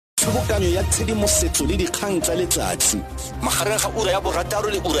kgobokanyo ya tshedimosetso le dikgang tsa letsatsi magareng ga ura ya borataro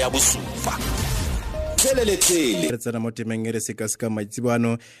le ura ya bosupa. Re tsena mo temeng e re sekaseka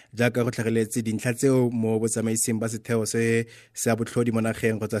maitseboano jaaka go tlhageletse dintlha tseo mo botsamaising ba setheo se a botlhodi mo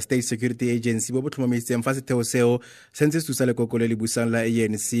nageng kgotsa State Security Agency bo botlhomamisitseng fa setheo seo se ntse se thusa lekoko le le busang la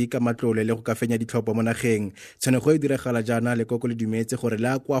ANC ka matlole le go ka fenya ditlhopho mo nageng. Tshwanego e diragala jaana lekoko le dumetse gore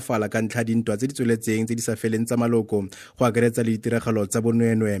le a koafala ka ntlha dintwa tse di tsweletseng tse di sa feleng tsa maloko go akaretsa le ditiragalo tsa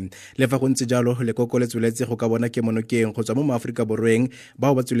bonweenwee. Le fa go ntse jalo lekoko le tsweletse go ka bona kemonokeng go tswa mo maaforika borweng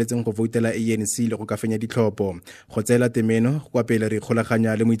bao ba tsweletseng go voutela ANC le go ka fenya ditlhopho. Go tseela temeno kwa pele re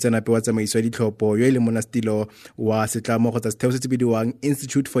ikgolaganya le moitsenape wa tsamaiso ya ditlhopho yo e leng monastilo wa setlamo kgotsa setheo se se bidiwang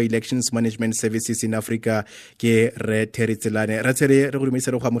Institute for Elections Management Services in Africa ke re Tselane. Re go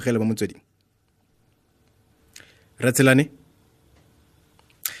dumedisa re go amogela mo motsweding. Re Tselane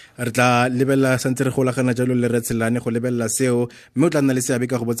re tla lebella santse re golagana jalo le Re Tselane go lebella seo mme o tla nna le seabe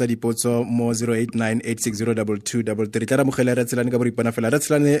ka go botsa dipotso mo 0898602233 tla re amogela Re Tselane ka boripana fela. Re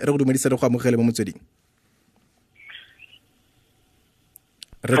Tselane re go dumedisa re go amogela mo motsweding.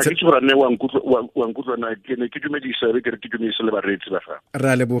 Ra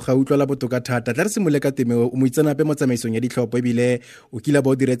leboga utlwa la botoka thata tla re simole ka temeo o moitsenape mo tsamaisong ya ditlhopho ebile o kila ba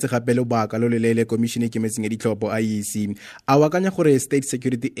o diretse gape le baka lo lelele komišene kemetseng ya ditlhopho IEC a o akanya gore State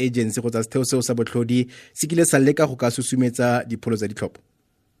Security Agency kgotsa setheo seo sa botlhodi se kile sa leka go ka susumetsa dipholo tsa ditlhopho?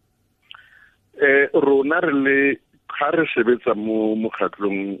 Rona re le ga re sebetsa mo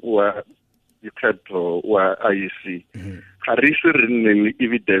mokgatlong wa dikgetho wa IEC ga re se re nne le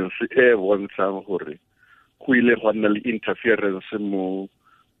evidence e bontshang gore go ile go nna le interference mo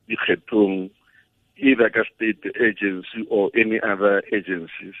dikgethong either ka state agency or any other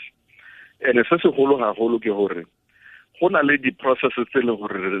agencies. And se segolo gagolo ke gore go na le di-processes tse leng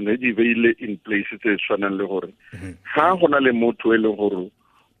gore re ne di beile in place tse tshwanang le gore ga go na le motho e leng gore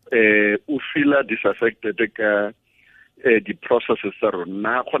o feel disaffected ka di-processes tsa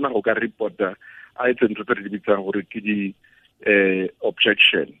rona kgona go ka reporta a etse ntho tse re di bitsang gore ke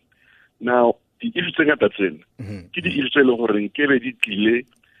di-objection. Now di-issue tse ngata tsena ke di-issue tse e leng gore ke be di tlile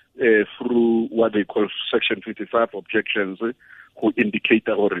through what they call section 55 objections go indicate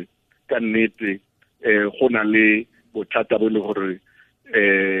gore ka nnete go na le bothata bo le gore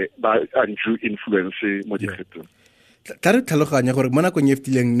ba undue influence mo dikgethong. Tla re tlhaloganya gore mo nakong e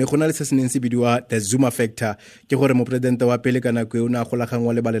fetileng ne go na le se se neng se bidiwa the Zuma factor ke gore moporesidente wa pele ka nako e o ne a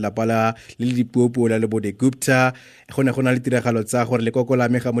golagangwa le ba lelapa le dipuopuo la le bo de Gupta go ne go na le tiragalo tsa gore lekoko la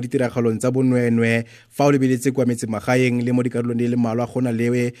mega mo ditiragalong tsa bonweenwee fa o lebeletse kwa metsemagaeng le mo dikarolong di le mmalwa go na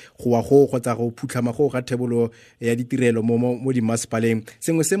le go wa go kgotsa go phutlhama go ga thebolo ya ditirelo mo dimasepaleng.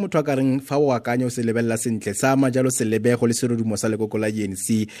 Sengwe se motho a ka reng fa o akanya o se lebelela sentle sa majalo selebego le serodumo sa lekoko la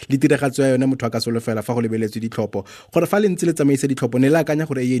ANC le tiragatso ya yone motho a ka solofela fa go lebeletswe ditlhopho gore fa le ntse le tsamaisa ditlhopho ne le akanya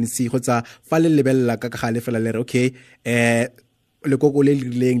gore ANC kgotsa fa le lebelela ka gale fela le re okay lekoko le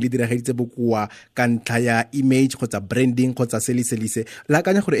rileng le dirageditse bokoa ka ntlha ya image kgotsa branding kgotsa selise le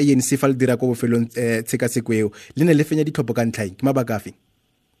akanya gore ANC fa le dira ko bofelong tshekaseko eo le ne le fenya ditlhopho ka ntlha ke mabaka afe?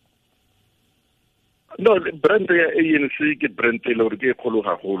 No, brand ya ANC ke brand e le gore ke kgolo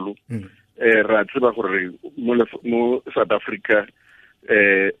gagolo ra tseba gore mo South Africa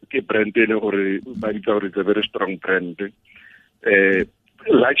ke brand e le gore ba ditsa gore it's a very strong brand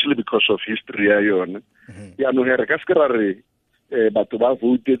largely because of history ya yona ya no re ka se ra re batho ba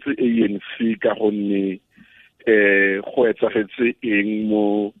votetse ANC ka gonne go etsagetse eng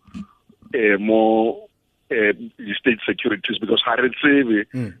mo state securities because ha re tsebe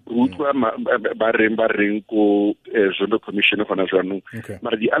utlwa ba reng ko Zondo commission gona jwanong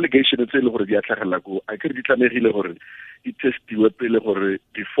mara di allegations tse le gore di a tlhagela ko a ke di tlamegile gore di testiwe pele gore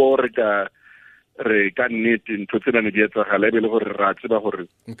before re ka nnete ntho tsena ne di etsagala e be le gore ra tseba gore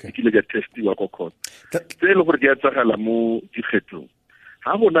ke ile di testiwa ko court tse le gore di etsagala mo dikgethong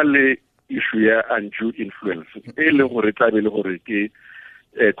ha bona le issue ya undue influence e le gore tla be le gore ke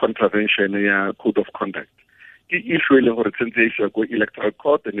contravention ya code of conduct ke issue e le gore tsentse isa ko electoral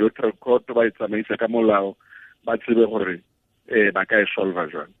court and electoral court ba itsamaisa ka molao ba tsebe gore ba ka e solve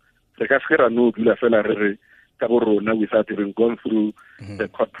jang se ka se ra no dula fela re ka borona without even gone through the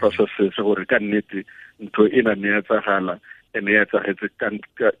court processes gore ka nnete ntho ena ne ya tsagala ene ya tsagetse ka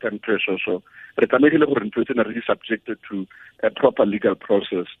ntho so re tlamehile gore ntho tsena re di subjected to a proper legal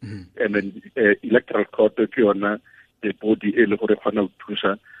process and then electoral court ke yona the body e le gore kgona go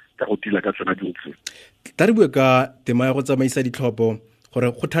thusa ka go tila ka tsena dintsi. Tla re bue ka tema ya go tsamaisa ditlhopho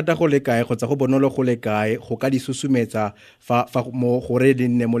gore go thata go le kae kgotsa go bonolo go le kae go ka di susumetsa fa mo gore le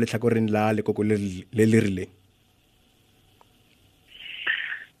nne mo letlhakoreng la lekoko le rileng?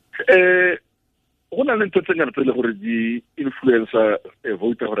 go na le ntho tse ngata le gore di influencer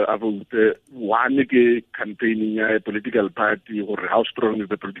voter gore a vote. One ke campaigning ya political party, gore how strong is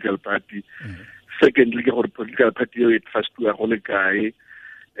the political party. Secondly ke gore political party e trustwa go le kae.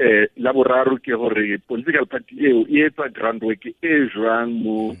 La boraro ke gore political party eo e etsa groundwork e jwang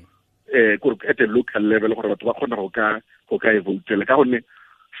mo at a local level gore batho ba kgona go ka e votela ka gonne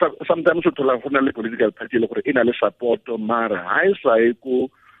sometimes o thola go na le political party le gore e na le support mara ha e sa e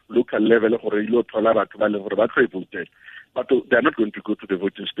ko local level gore ilo thola batho ba le gore ba tlo e votela but they are not going to go to the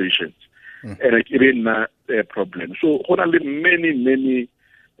voting stations and it is a problem. So go na le many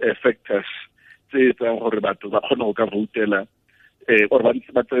factors tse tsa gore batho ba kgona go ka votela or ba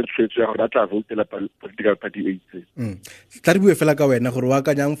tshwetso ya gore ba tla votela political party e itseng. Tla re bue fela ka wena gore wa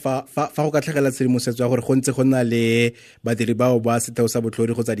kanyang fa go ka tlhagela tshedimosetso ya gore go ntse go na le badiri bao ba setheo sa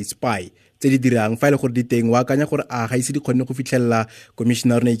botlhodi go tsa di-spy tse di dirang fa e le gore di teng wa kanya gore a ga ise di kgonne go fitlhelela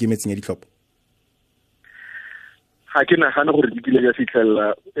commissioner rona ikemetseng ya ditlhopho? Ga ke nagana gore di kile ya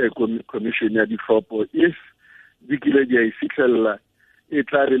fitlhelela commission ya ditlhopho. If di kile ya fitlhelela e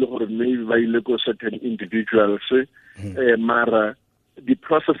tla re le gore maybe ba ile go certain individuals mara the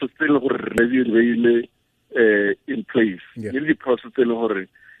processes tse le gore re di beile in place le di processes tse le gore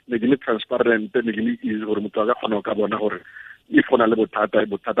ne di le transparent ne di le easy gore motho a ka kgona ka bona gore if go na le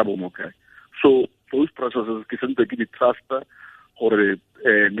bothata bo mo kae. So those processes ke sentse ke di trust gore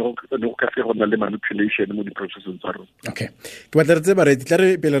no ka se gona le manipulation mo di processes tsa rona. Okay, ke batla re tseba re tla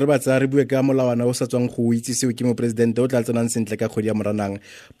re pele re batsa re bue ka molawana o sa tswang go itsisiwe ke mo president o tla tsenang sentle ka kgodi ya Moranang,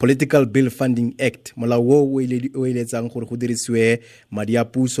 Political Bill Funding Act, molao o iletsang gore go dirisiwe madi a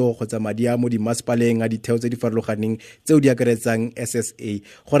puso kgotsa madi a mo di masepaleng a ditheo tse di farologaneng tseo di akaretsang SSA,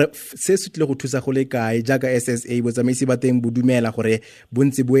 gore se se tle go thusa go le kae jaaka SSA botsamaisi ba teng bo dumela gore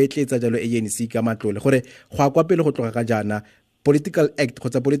bontsi bo etletsa jalo ANC ka matlole gore go a kwa pele go tloga ka jana Political Act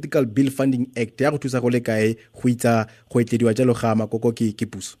kgotsa Political Bill Funding Act ya go thusa go le kae go itsa go etlediwa jalo ga makoko ke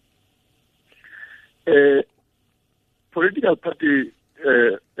puso? Political Party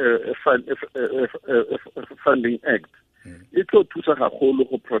Funding Act e tlo thusa gagolo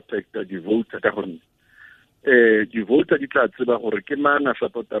go protect the voter ka gonne di voter di tla tseba gore ke mang a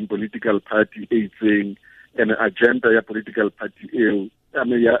supportang political party e itseng and agenda ya political party eo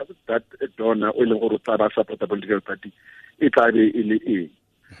ya that donor o le gore tla ba supporta political party e tla be e le eng.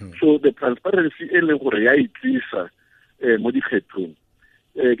 So the transparency e le gore ya itlisa mo dikgethong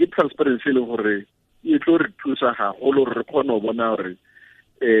ke transparency e le gore e tlo re thusa gagolo re kgone go bona gore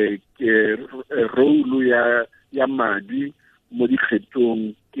ke role ya madi mo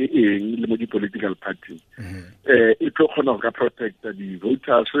dikgethong ke eng le mo di-political party. E tlo kgona go ka protect the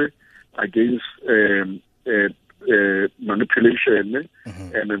voters against manipulation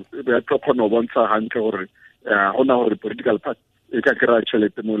and ba tlo kgona go bontsha hantle gore go na gore political party e ka kry-a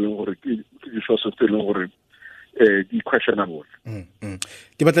tšhelete mo e leng gore ke di-sources tse e leng gore di questionable.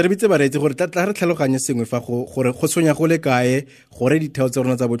 Ke batla re bitse bareetsi gore tla re tlhaloganye sengwe fa gore go tshwenya go le kae gore ditheo tsa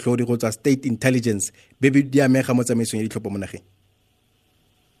rona tsa botlhodi go tswa state intelligence be di amega mo tsamaisong ya ditlhopho mo nageng.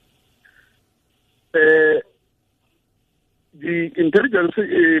 Di-intelligence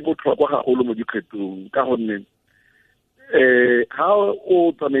e botlhokwa gagolo mo dikgethong ka gonne ga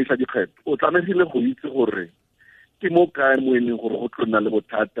o tsamaisa dikgetho o tlamegile go itse gore ke mo kae mo e leng gore go tlo nna le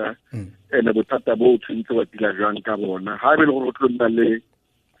bothata and bothata bo o tshwanetse wa tila jang ka bona. Ga e le gore go tlo nna le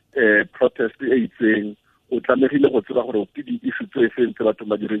protest e itseng o tlamegile go tseba gore ke di-issue tse feng tse batho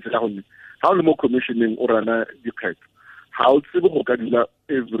ba diretse ka gonne ga o le mo commissioning o rana dikgetho ga o tsebe go ka dula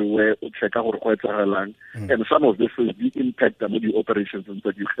everywhere o checka gore go etsagalang and some of this will be impacta mo di-operations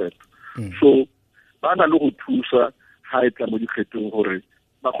tsa dikgetho. So ba na le go thusa ha e tla mo dikgethong gore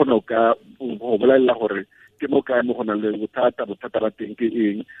ba kgona go bolela gore ke mo kae mo go na le bothata ba teng ke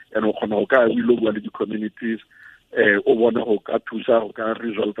eng and o kgona go ka ilo bua le di-communities o bona go ka thusa go ka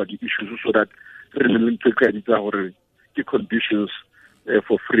resolve di-issues so that re le ntse ka ditsa gore ke conditions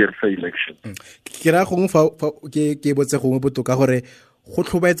for free and fair election. Ke ra gongwe fa ke botse gongwe botoka gore go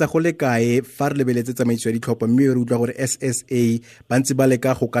tlhobaetsa go le kae fa re lebeletse tsamaiso ya ditlhopho mme re utlwa gore SSA ba ntse ba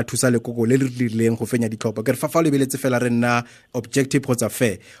leka go ka thusa lekoko le le rileng go fenya ditlhopho ke re fa lebeletse fela re nna objective kgotsa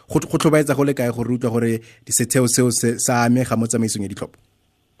fair go tlhobaetsa go le kae gore re utlwa gore disetheo seo sa amega mo tsamaisong ya ditlhopho?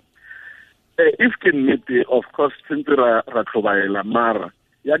 If ke nnete of course sentse ra tlhobaela mara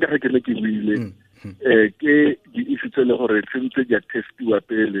ya ke ke le ke buile ke di-issue tse le gore sentse di a testiwa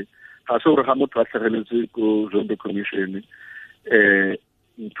pele ga se gore ga motho a tlhageletse ko zondo commission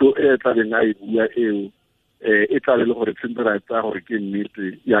ntho e tla beng a e bua eo e tla le gore sentse ra etsa gore ke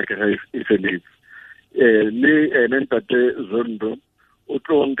nnete ya ke e feletse le ntate zondo o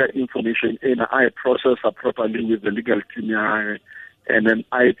tlo nka information ena I process properly with the legal team ya and then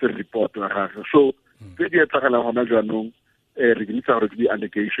I report to her. So tse di etsagalang gona jaanong re ke ditsa gore ke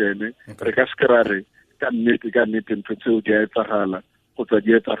di-allegation re ka se ra re ka nnete ntho tseo di a etsagala go tswa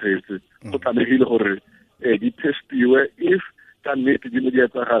di etsagetse go tlamegile gore di testiwe if ka nnete di ne di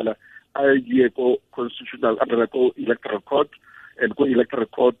etsagala a ye ko constitutional ko electoral court and ko electoral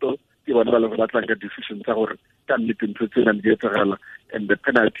court ke bona ba le ba tla ka decision tsa gore ka nnete ntho tsena di etsagala and the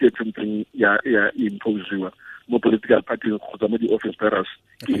penalty e tsentseng ya imposiwa mo political party kgotsa mo di-office bearers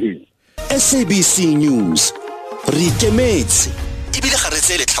ke eng. SABC News re ikemetse ebile ga re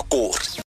tsele tlhakore.